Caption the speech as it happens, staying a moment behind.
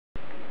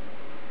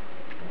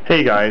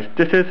Hey guys,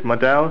 this is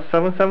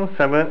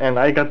Model777 and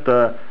I got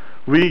the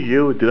Wii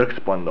U Deluxe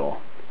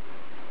bundle.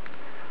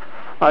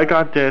 I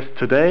got this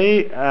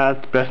today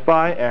at Best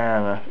Buy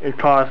and it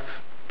costs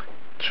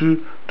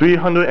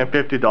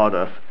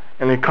 $350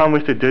 and it comes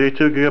with the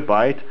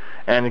 32GB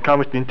and it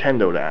comes with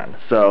Nintendo Land.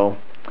 So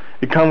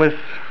it comes with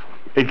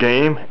a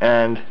game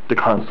and the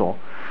console.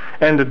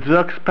 And the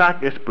Deluxe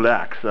pack is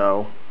black,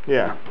 so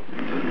yeah.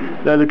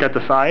 Let's look at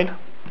the side.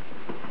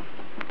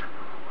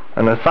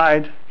 On the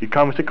side, it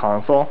comes with the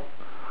console,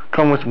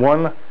 comes with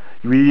one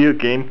Wii U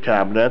game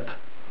tablet,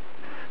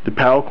 the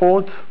power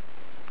cords,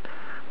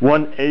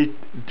 one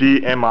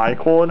HDMI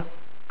cord,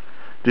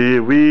 the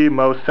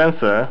remote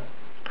sensor,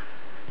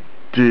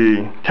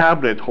 the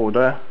tablet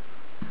holder,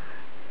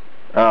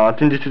 I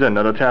think this is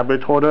another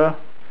tablet holder,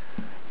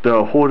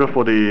 the holder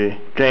for the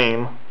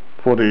game,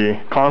 for the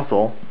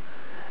console,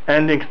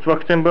 and the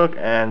instruction book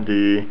and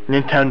the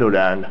Nintendo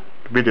Land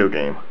video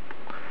game.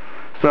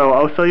 So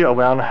I'll show you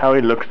around how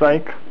it looks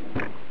like.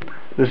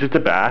 This is the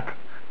back.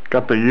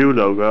 Got the U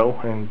logo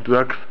and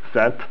Deluxe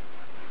set.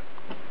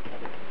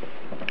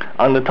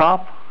 On the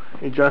top,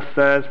 it just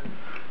says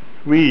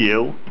Wii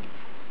U.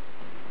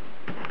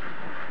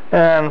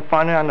 And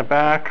finally on the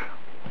back,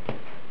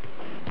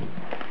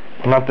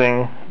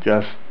 nothing,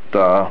 just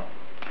the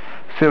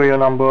serial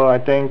number I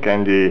think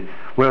and the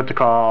where to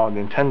call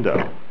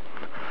Nintendo.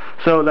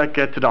 So let's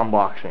get to the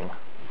unboxing.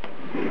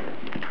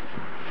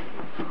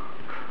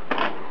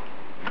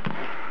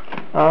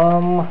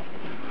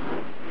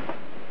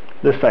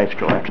 This side's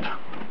correct.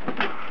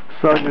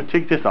 So you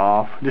take this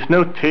off. There's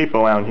no tape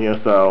around here,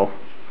 so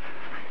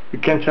you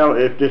can't tell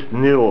if this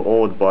new or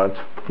old, but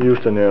use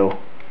the new.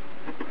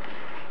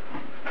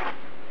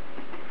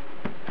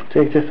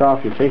 Take this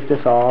off, you take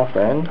this off,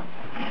 and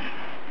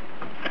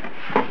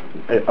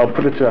I'll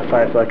put it to the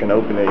side so I can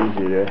open it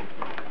easier.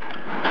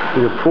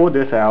 So you pull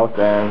this out,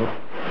 and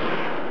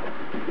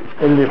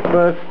in the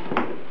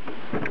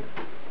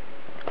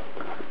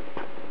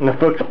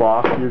first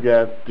box you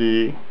get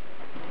the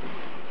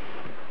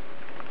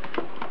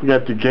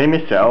game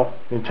itself,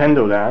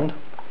 Nintendo Land.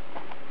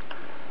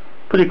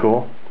 Pretty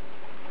cool.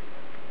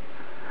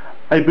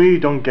 I really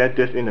don't get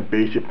this in the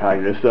basic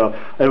package, so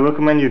I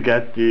recommend you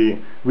get the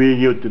Wii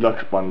U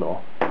Deluxe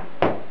bundle.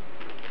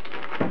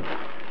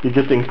 You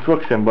get the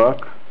instruction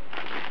book.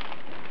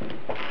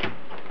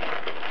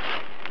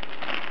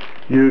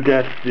 You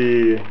get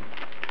the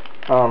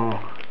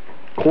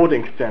cord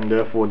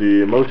extender for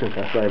the motion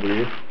sensor, I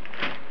believe.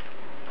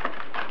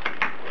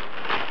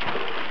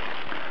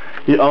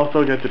 You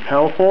also get the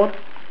power cord.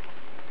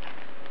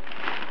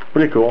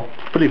 Pretty cool.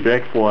 Pretty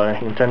big for a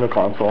Nintendo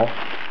console.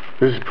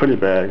 This is pretty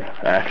big,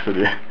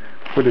 actually.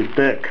 Pretty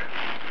thick.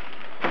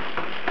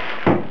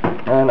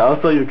 And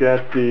also you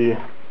get the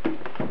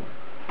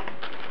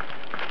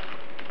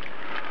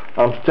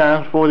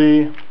stand for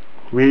the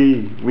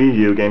Wii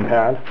U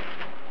gamepad.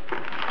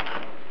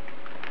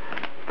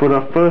 For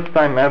the first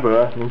time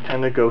ever,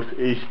 Nintendo goes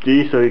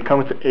HD, so it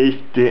comes with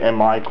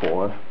HDMI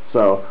cord.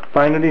 So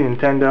finally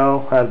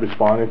Nintendo has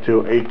responded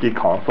to HD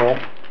console.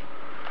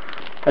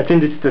 I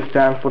think this is the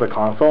stand for the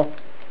console.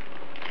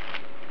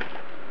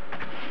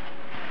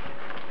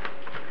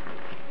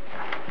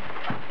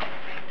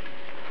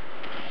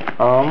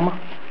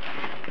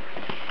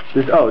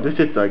 This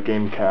is the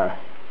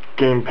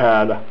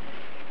gamepad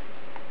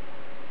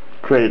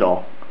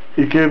cradle.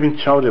 You can even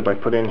charge it by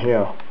putting in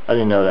here. I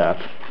didn't know that.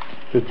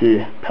 This is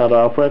the power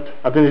output.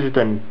 I think this is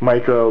the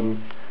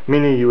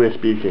mini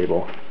USB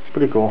cable.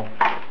 Pretty cool.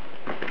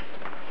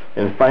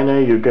 And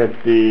finally you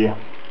get the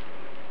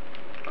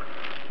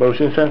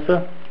motion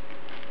sensor,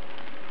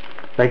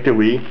 like the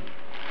Wii.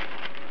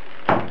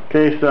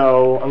 Okay,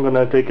 so I'm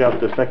gonna take out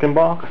the second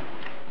box.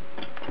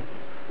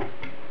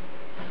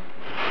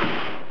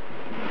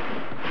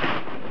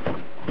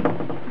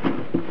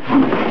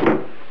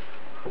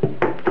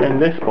 In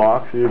this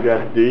box you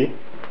get the,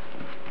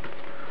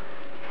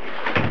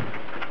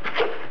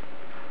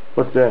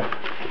 what's this?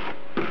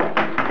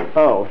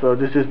 Oh, so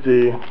this is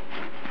the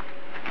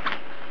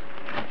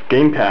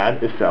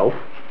gamepad itself.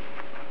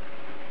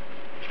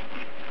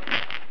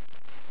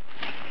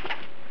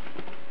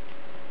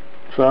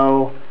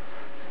 So,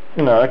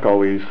 you know, like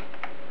always,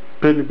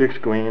 pretty big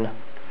screen.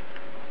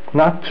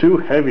 Not too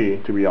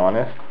heavy, to be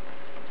honest.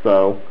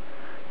 So,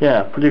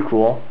 yeah, pretty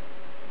cool.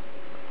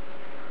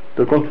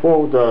 The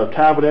control, the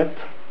tablet,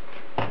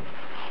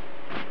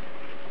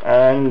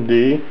 and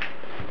the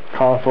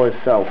console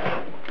itself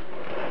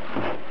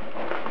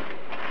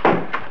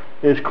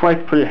is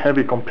quite pretty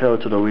heavy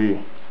compared to the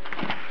Wii.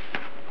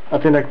 I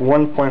think like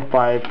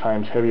 1.5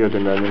 times heavier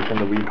than the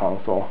Nintendo Wii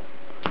console.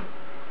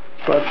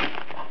 But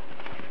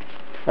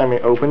let me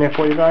open it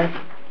for you guys.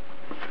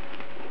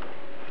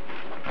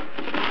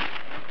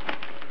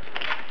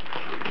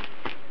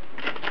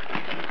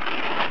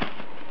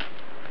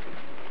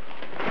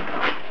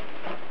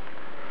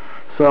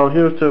 So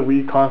here's the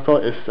Wii console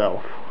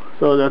itself.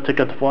 So let's take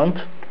at the front.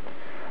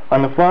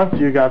 On the front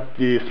you got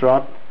the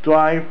slot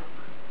drive,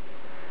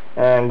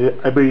 and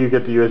I believe you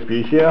get the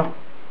USB here.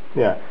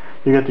 Yeah.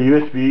 You get the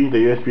USB,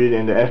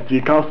 and the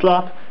SD card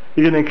slot.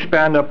 You can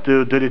expand up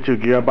to 32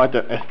 gigabyte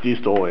of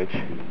SD storage.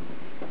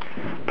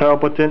 Power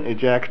button,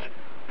 eject,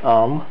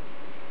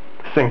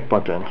 sync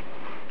button.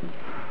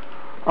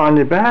 On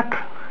the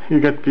back, you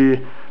get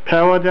the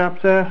power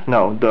adapter.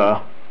 No,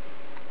 the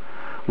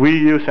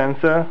Wii U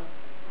sensor.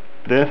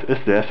 This,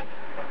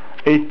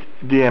 8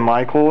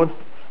 DMI cord,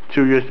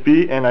 2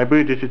 USB, and I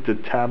believe this is the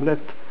tablet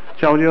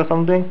charger or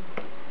something.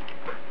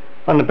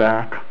 On the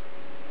back,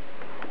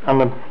 on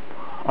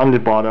the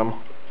bottom,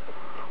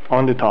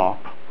 on the top.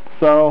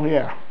 So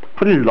yeah,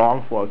 pretty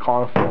long for a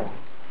console.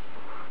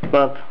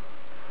 But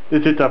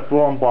this is a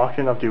full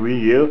unboxing of the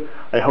Wii U.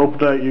 I hope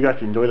that you guys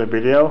enjoyed the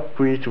video.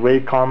 Please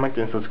rate, comment,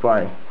 and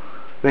subscribe.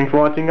 Thanks for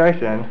watching, guys,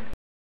 and